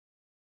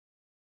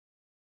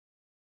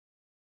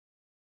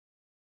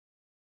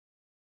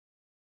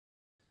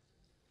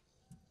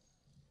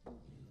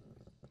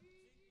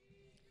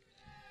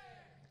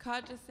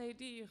Kaja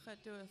Sadi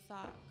Yuchatu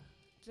Asak.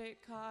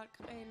 Ldakát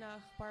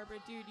Einach Barbara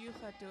Dude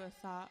Yuchatu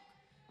Asak.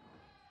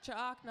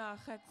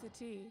 Chaakna Chet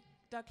Satí.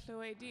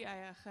 Duckluedi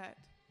Ayachet.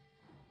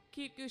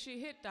 Keet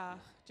Gushi Hitdach.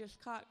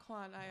 Jishkat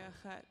Kwan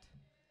Ayachet.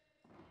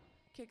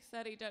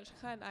 Kikseti Dutch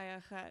Khan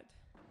Ayachet.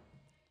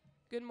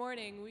 Good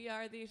morning. We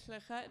are the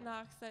Ldakát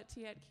Naax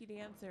Yátx'i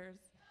dancers.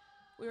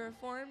 We were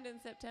formed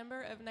in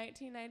September of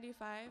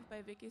 1995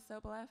 by Vicky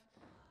Soboleff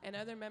and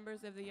other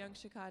members of the Young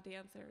Shaka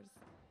dancers.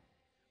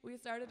 We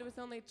started with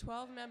only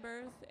 12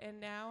 members and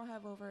now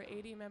have over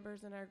 80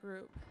 members in our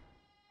group.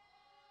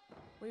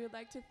 We would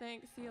like to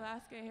thank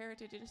Sealaska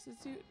Heritage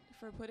Institute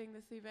for putting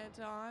this event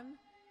on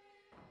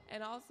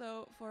and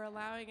also for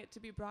allowing it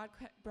to be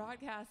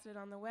broadcasted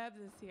on the web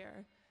this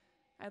year.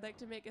 I'd like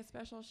to make a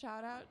special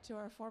shout out to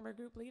our former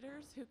group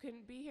leaders who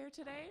couldn't be here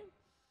today.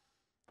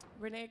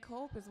 Renee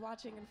Culp is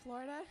watching in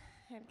Florida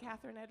and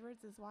Catherine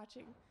Edwards is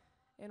watching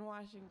in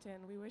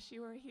Washington. We wish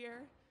you were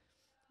here.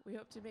 We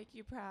hope to make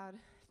you proud.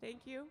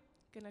 Thank you.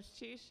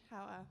 Yátx'i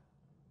Hawa.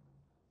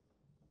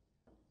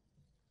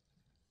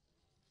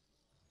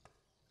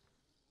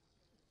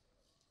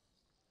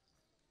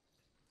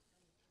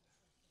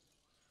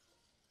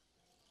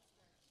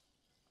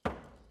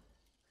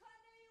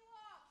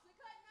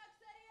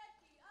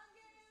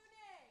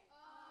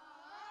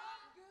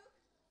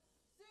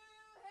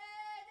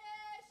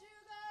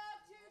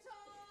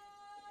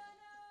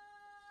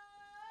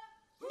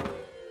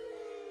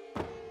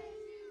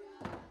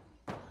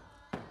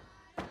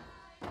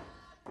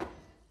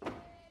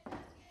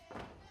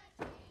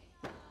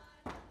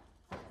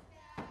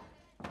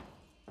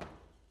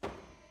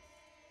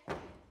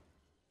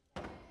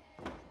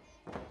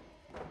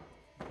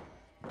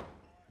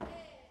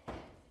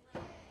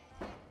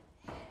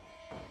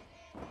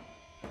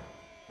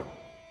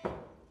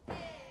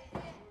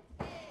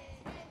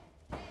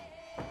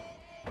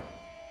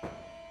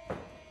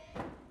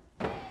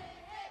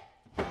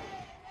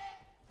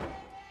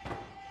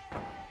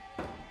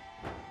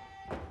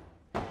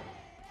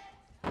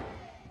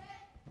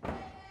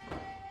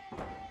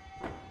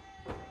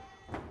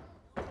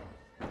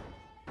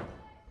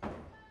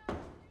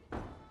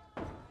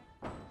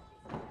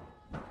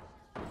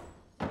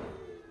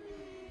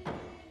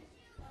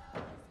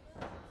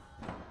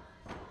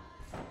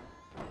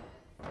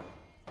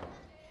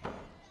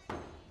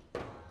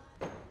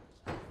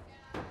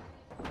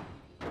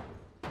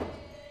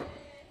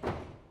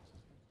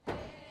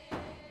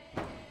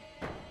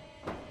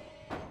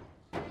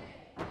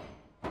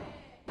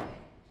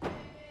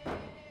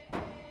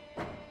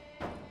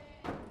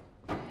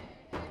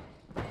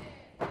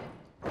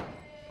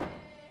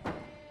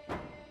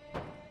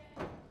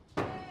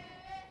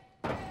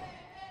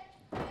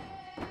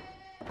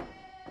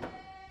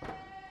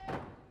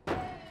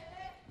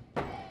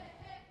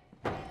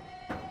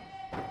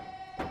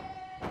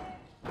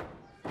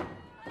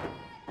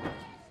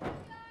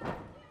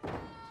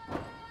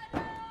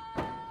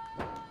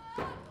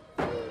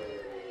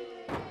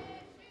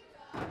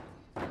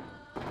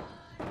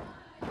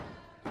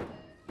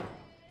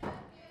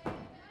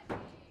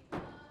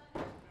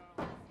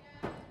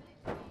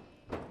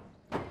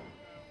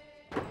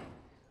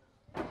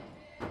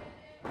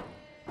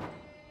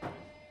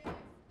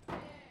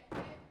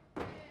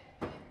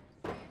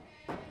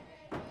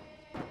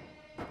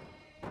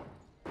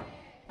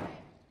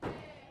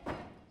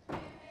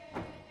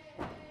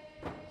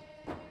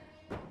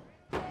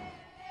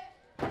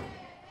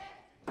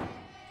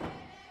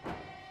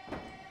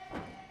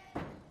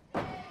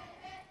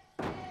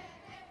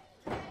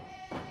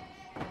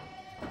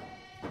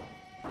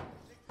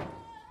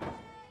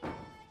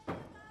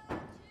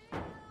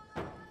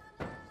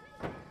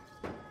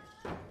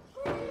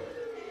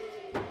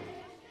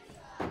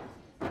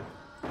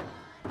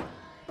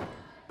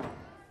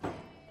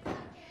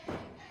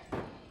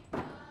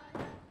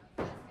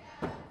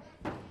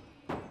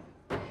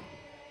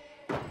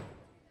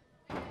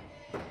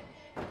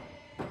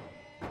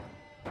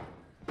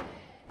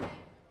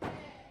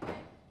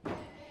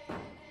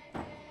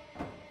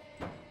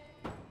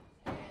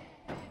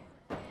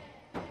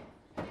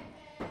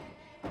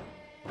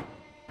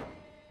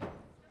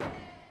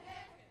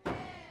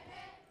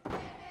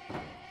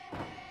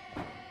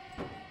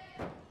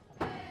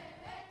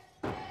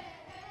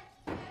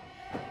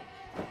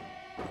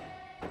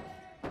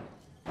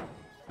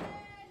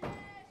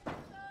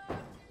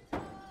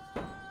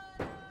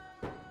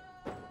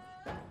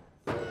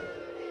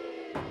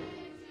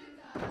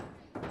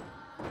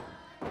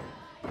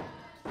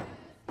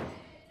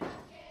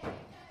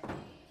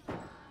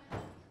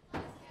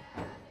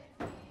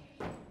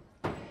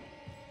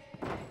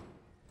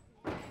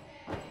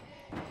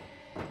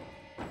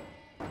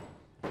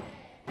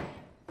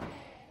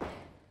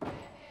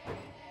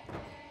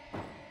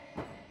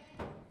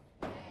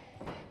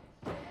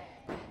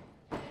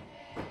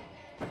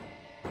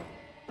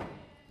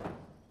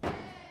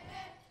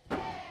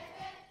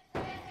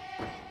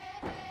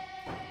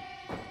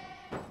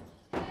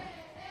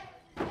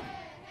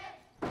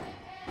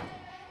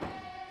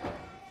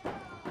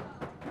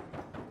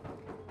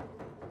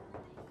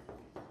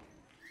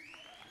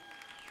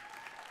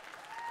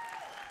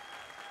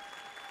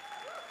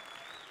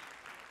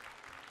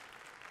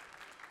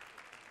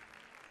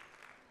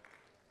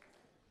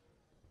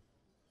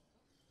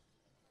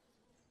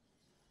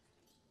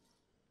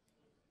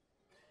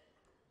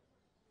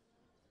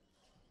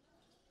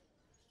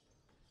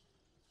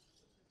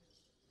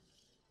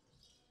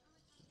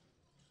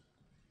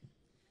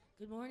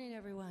 Good morning,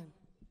 everyone.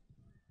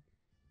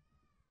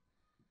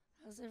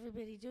 How's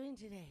everybody doing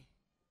today?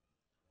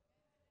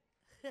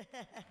 Is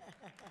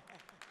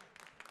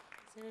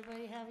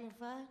everybody having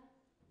fun?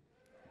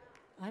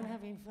 I'm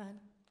having fun.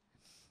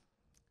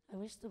 I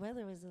wish the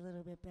weather was a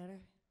little bit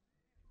better.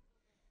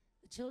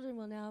 The children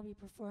will now be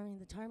performing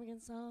the ptarmigan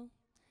song.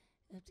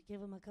 I have to give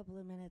them a couple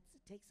of minutes.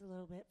 It takes a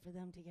little bit for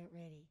them to get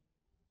ready.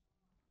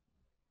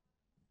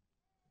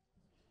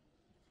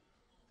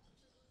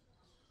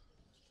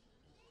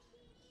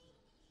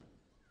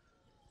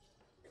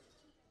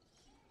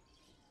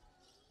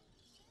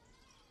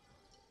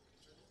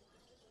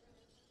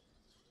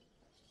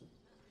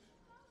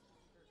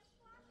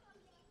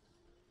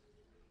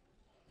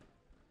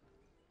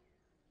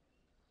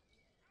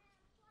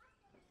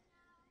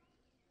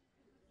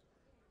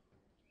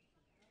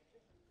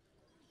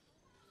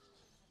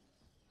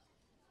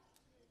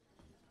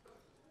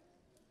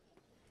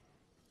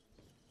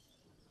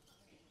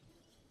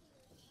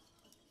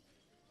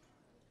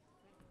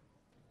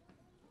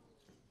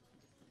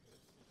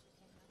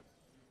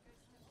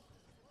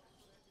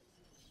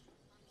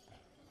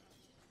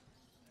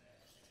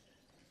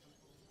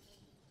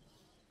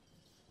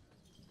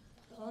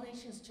 All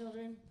Nations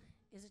Children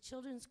is a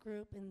children's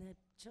group, and the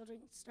children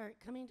start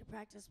coming to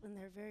practice when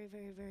they're very,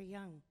 very, very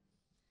young.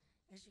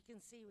 As you can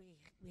see,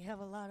 we have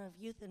a lot of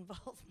youth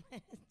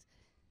involvement.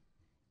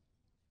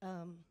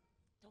 Don't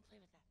play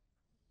with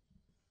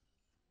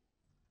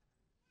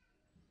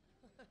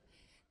that.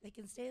 They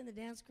can stay in the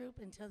dance group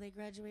until they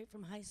graduate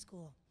from high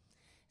school.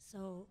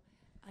 So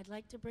I'd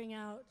like to bring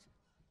out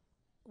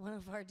one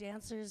of our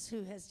dancers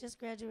who has just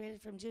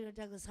graduated from Juneau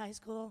Douglas High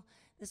School.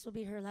 This will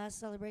be her last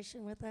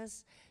celebration with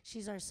us.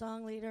 She's our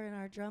song leader and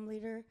our drum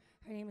leader.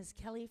 Her name is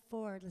Kelly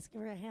Ford. Let's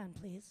give her a hand,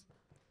 please.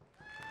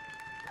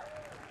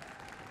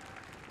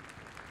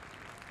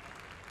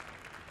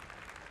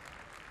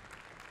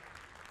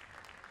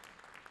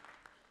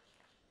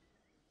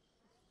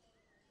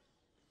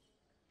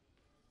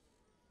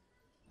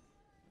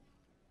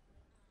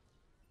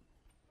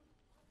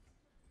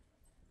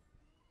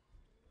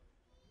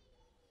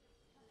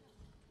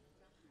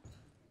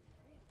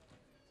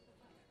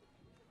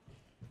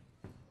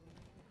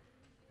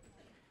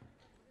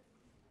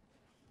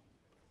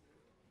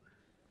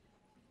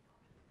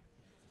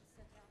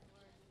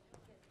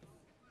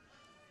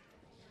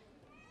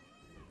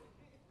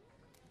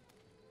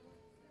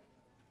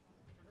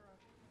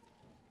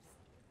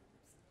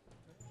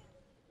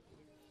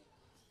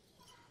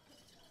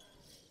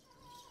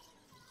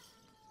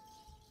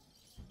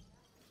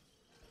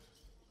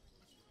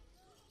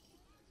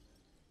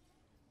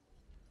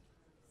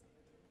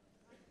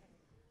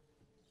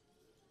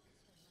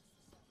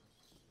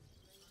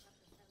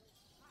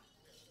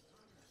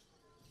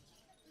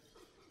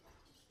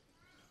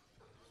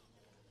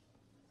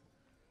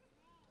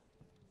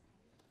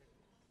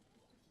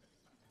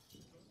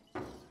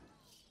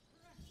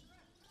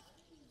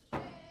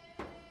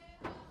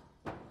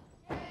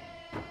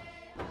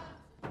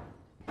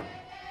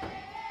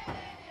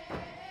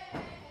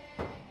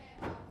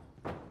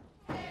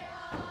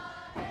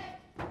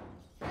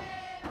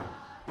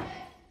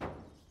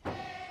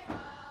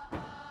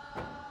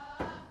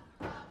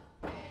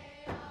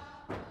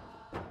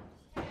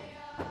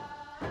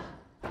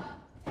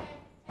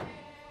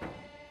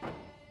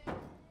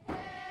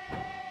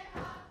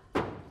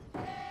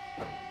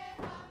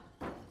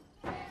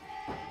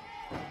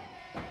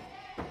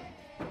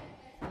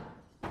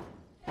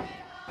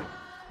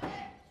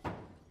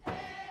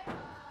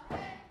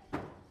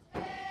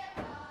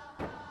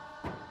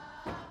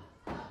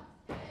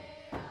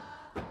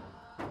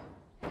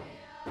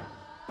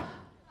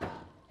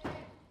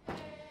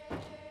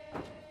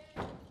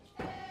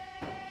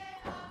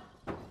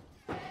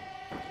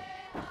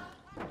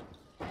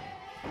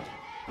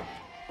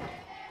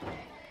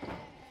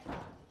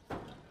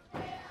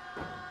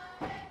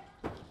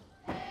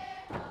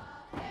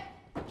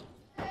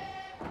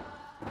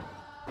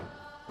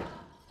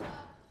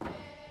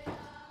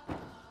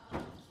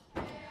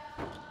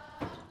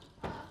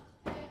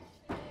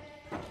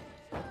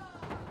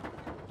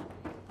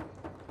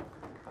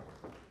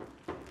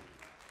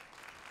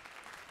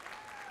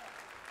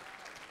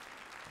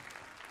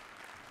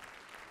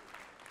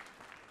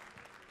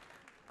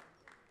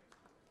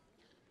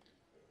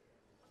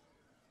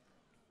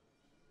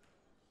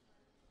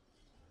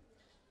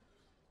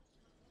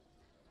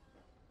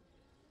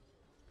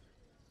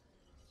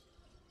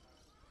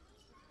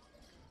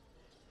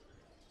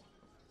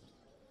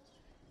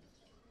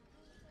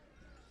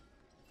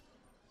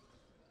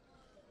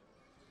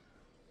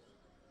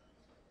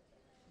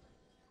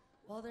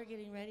 While they're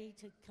getting ready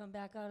to come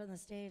back out on the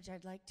stage,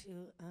 I'd like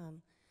to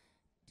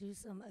do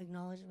some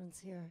acknowledgments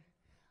here.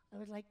 I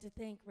would like to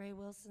thank Ray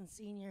Wilson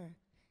Sr.,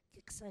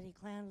 Yátx'i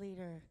clan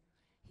leader.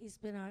 He's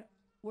been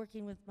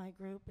working with my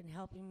group and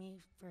helping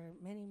me for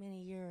many,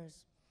 many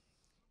years.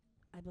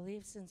 I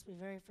believe since we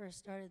very first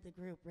started the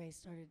group, Ray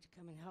started to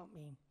come and help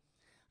me.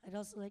 I'd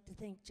also like to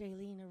thank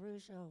Jaylene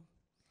Arujo.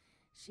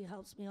 She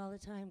helps me all the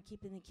time,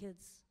 keeping the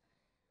kids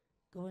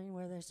going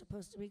where they're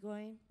supposed to be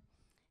going.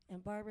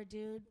 And Barbara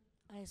Dude,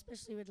 I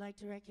especially would like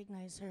to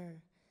recognize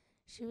her.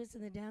 She was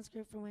in the dance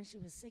group from when she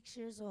was 6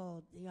 years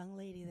old, the young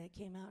lady that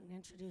came out and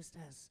introduced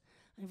us.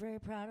 I'm very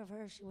proud of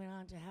her. She went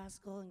on to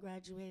Haskell and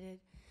graduated.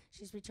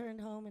 She's returned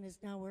home and is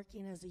now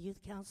working as a youth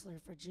counselor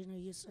for Juneau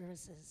Youth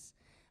Services.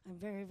 I'm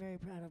very, very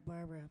proud of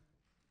Barbara.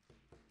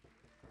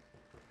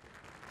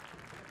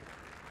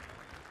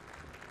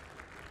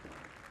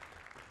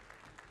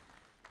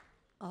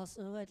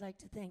 Also, I'd like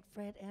to thank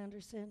Fred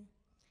Anderson,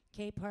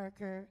 Kay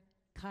Parker,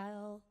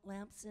 Kyle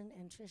Lampson,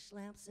 and Trish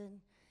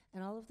Lampson,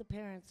 and all of the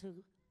parents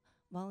who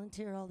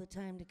volunteer all the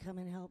time to come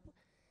and help.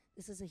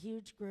 This is a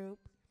huge group,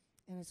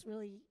 and it's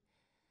really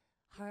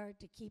hard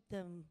to keep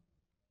them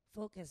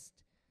focused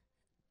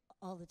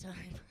all the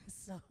time.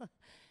 So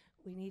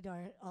we need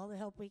all the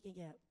help we can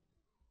get.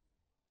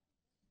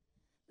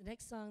 The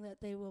next song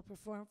that they will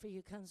perform for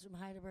you comes from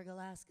Heidelberg,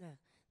 Alaska.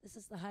 This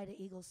is the Haida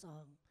Eagle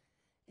song.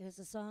 It is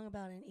a song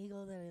about an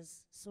eagle that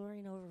is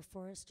soaring over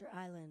Forester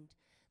Island.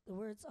 The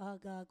words "ah,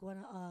 ga,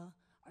 guana, ah"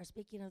 are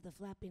speaking of the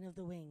flapping of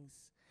the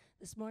wings.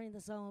 This morning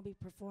the song will be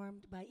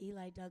performed by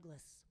Eli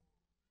Douglas.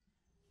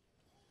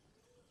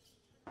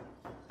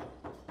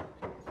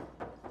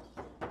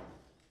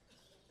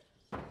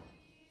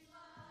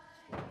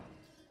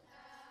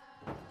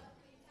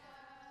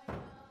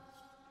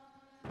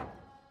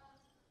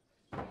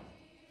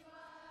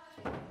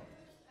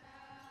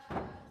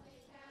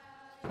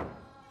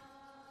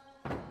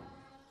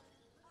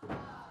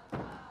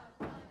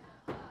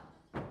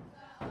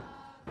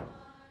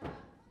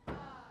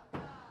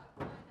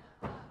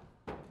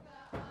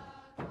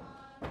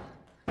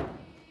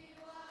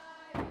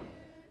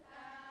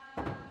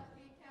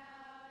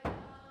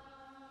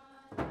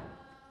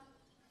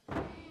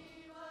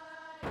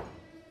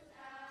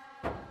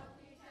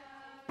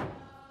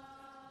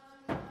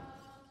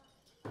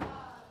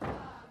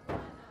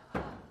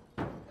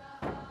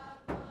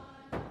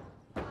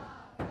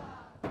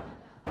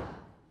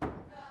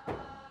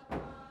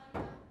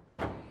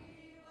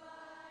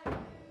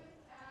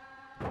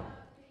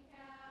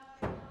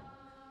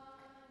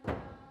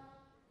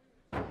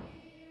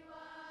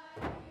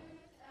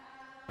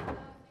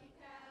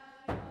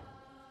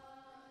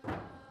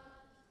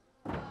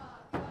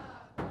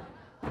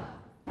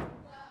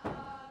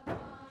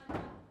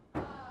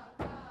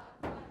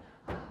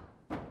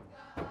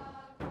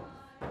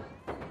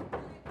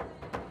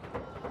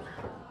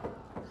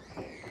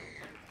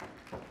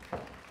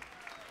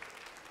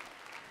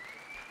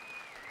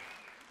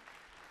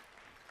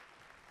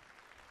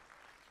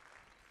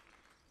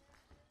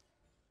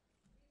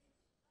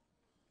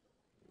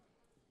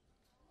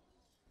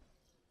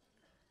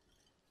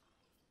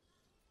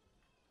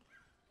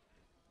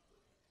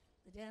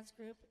 The dance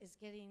group is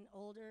getting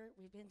older.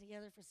 We've been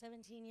together for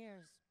 17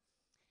 years.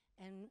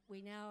 And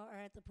we now are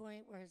at the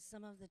point where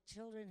some of the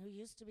children who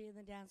used to be in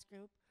the dance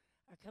group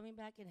are coming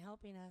back and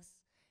helping us,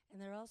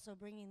 and they're also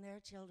bringing their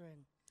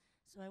children.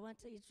 So I want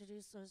to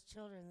introduce those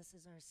children. This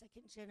is our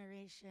second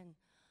generation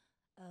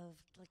of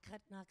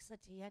Ldakát, Naax,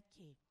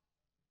 Yátx'i.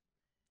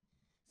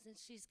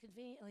 Since she's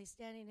conveniently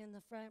standing in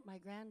the front, my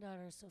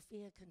granddaughter,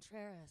 Sophia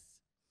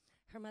Contreras.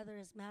 Her mother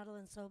is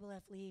Madeline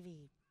Soboleff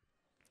Levy.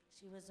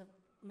 She was a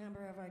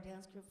member of our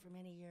dance group for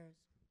many years.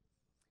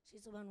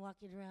 She's the one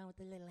walking around with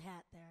the little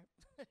hat there.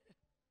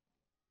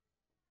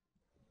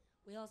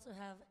 We also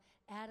have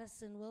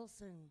Addison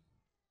Wilson.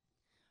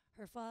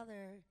 Her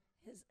father's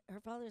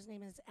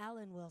name is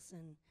Alan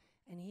Wilson,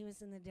 and he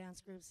was in the dance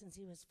group since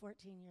he was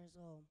 14 years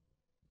old.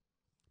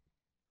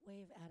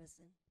 Wave,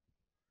 Addison.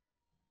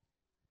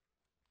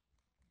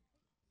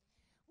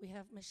 We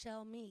have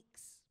Michelle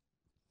Meeks.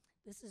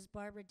 This is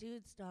Barbara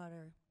Dude's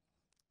daughter.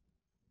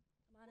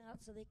 Come on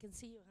out so they can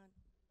see you, hon.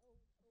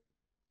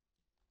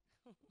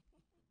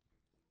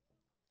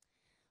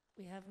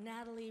 We have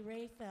Natalie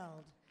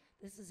Rayfeld.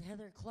 This is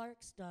Heather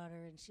Clark's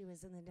daughter, and she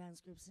was in the dance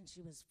group since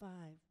she was 5.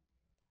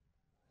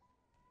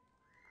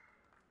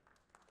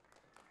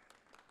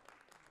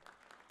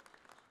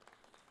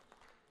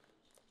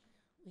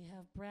 We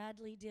have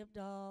Bradley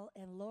Dibdahl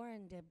and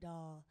Lauren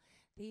Dibdahl.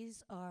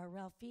 These are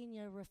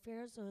Ralphina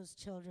Referzo's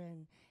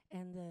children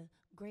and the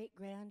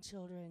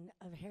great-grandchildren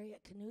of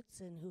Harriet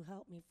Knutson, who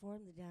helped me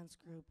form the dance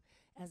group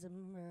as a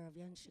member of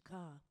Yátx'i.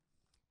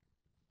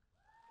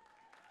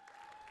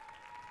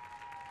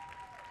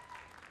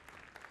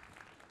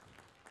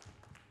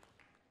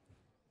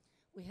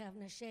 We have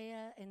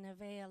Nashea and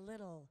Nevaeh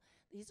Little.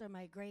 These are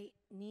my great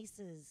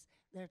nieces.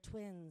 They're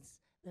twins.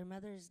 Their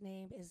mother's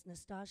name is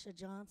Nastasha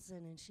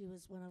Johnson, and she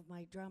was one of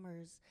my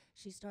drummers.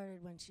 She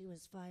started when she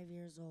was 5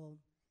 years old.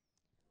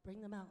 Bring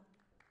them out.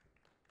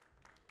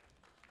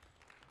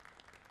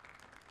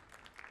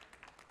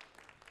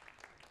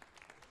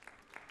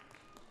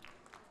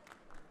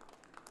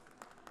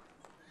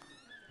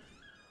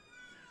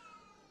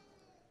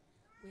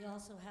 We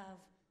also have,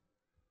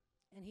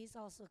 and he's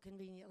also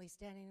conveniently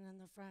standing in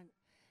the front,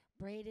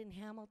 Braden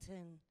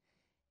Hamilton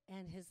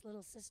and his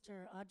little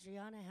sister,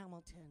 Adriana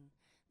Hamilton.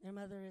 Their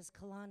mother is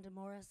Kalonda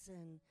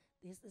Morrison.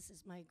 This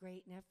is my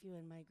great nephew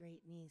and my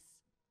great niece.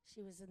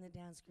 She was in the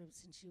dance group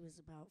since she was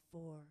about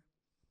 4.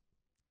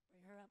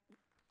 Bring her up.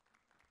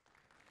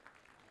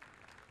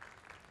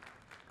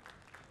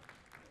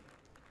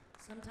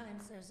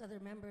 Sometimes there's other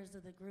members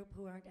of the group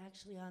who aren't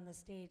actually on the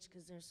stage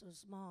because they're so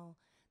small.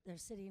 They're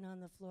sitting on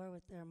the floor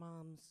with their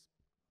moms.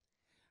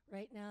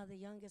 Right now, the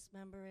youngest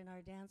member in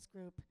our dance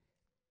group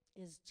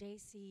is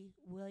Yátx'i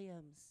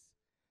Williams.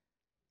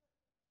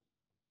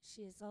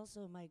 She is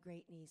also my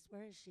great niece.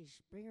 Where is she?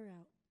 Bring her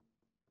out.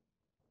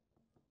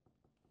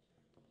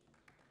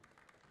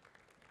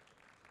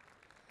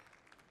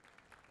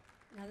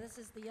 Now this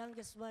is the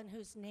youngest one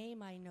whose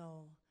name I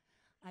know.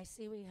 I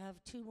see we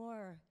have 2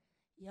 more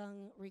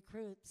young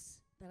recruits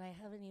that I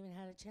haven't even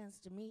had a chance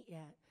to meet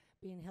yet,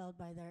 being held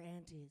by their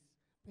aunties.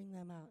 Bring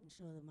them out and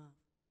show them off.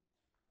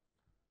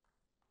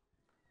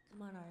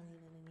 Come on,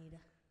 Arlene and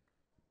Anita.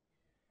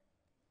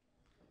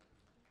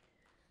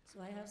 So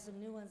I have some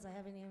new ones I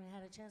haven't even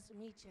had a chance to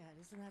meet yet.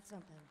 Isn't that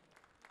something?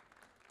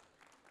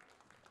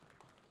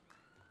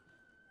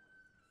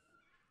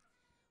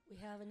 We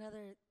have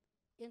another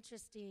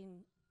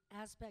interesting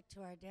aspect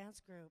to our dance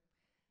group.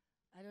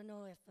 I don't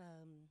know if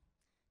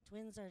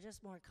twins are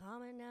just more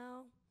common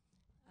now.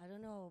 I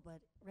don't know,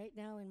 but right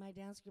now in my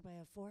dance group I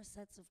have 4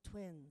 sets of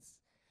twins.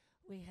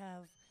 We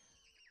have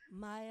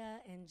Maya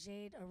and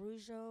Jade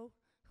Arujo,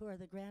 who are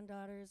the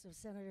granddaughters of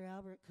Senator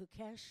Albert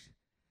Kukesh.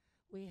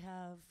 We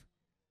have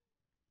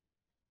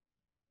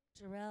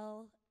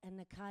Jarrell and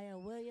Nakaya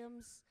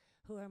Williams,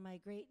 who are my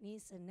great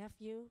niece and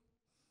nephew.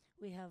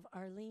 We have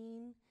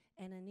Arlene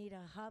and Anita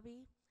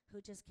Hobby,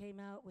 who just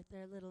came out with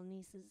their little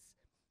nieces.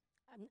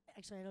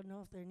 Actually, I don't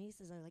know if they're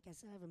nieces. Like I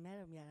said, I haven't met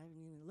them yet. I haven't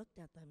even looked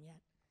at them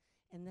yet.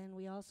 And then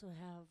we also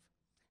have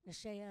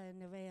Nashea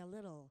and Nevaeh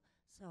Little.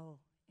 So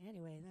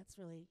anyway, that's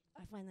really,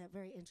 I find that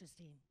very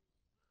interesting.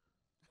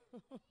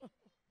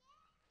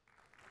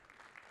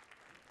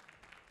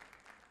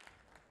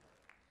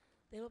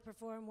 They will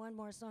perform one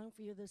more song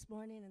for you this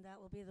morning, and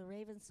that will be the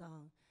Raven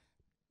Song.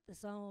 The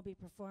song will be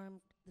performed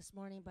this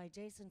morning by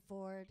Jason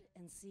Ford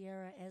and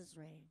Sierra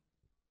Ezray.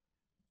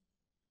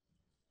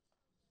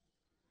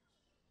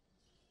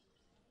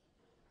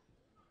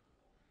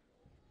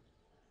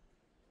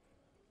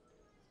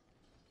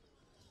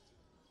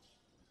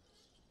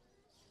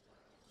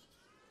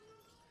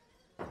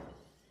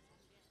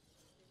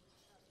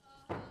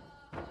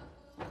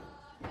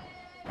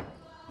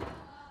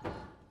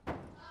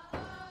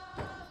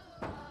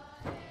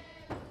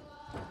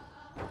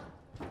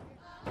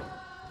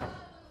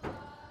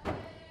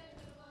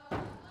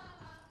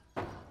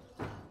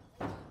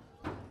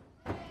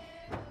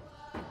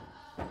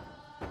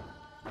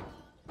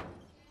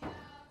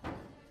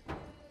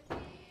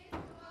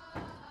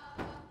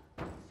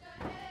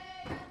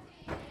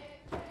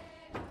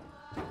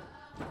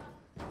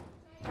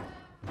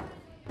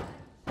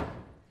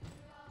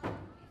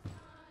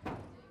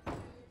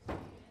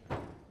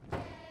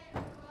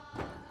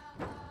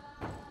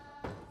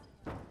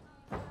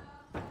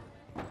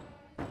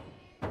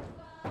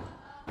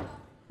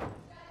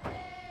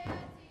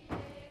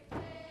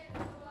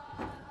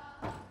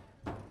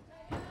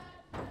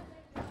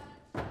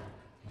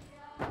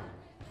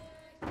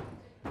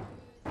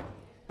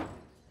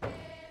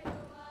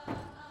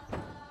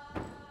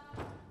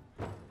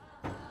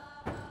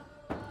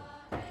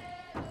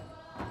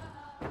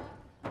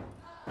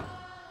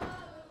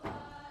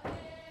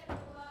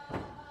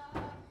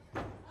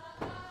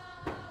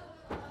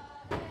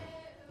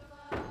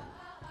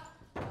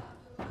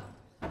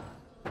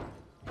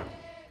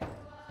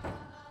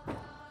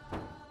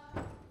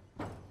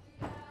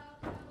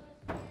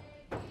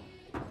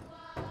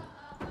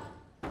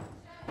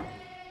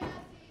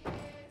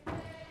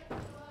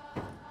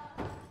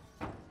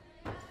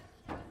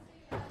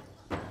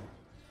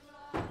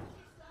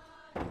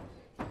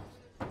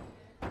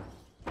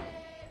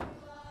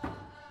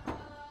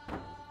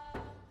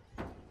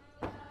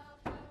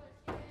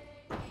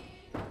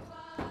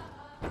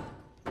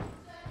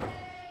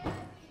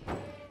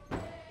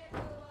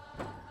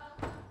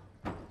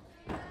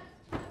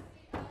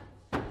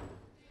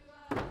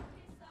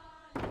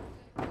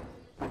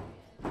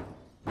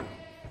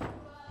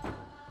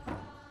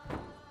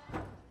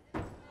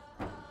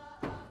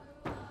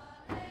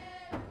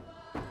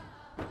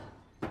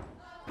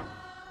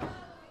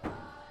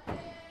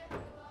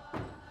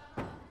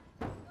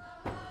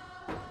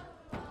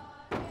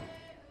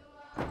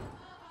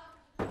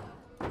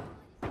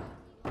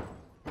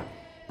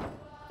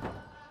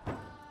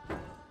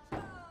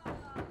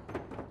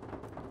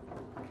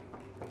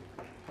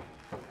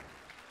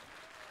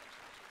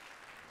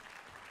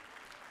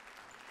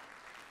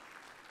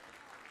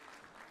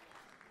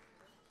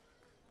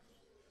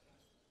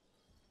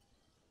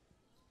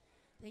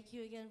 Thank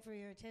you again for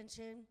your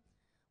attention.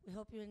 We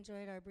hope you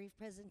enjoyed our brief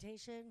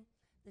presentation.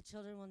 The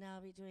children will now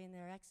be doing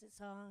their exit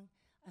song.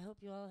 I hope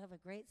you all have a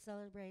great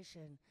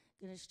celebration.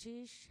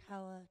 Gunashtish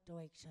Hawa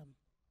Doiksham.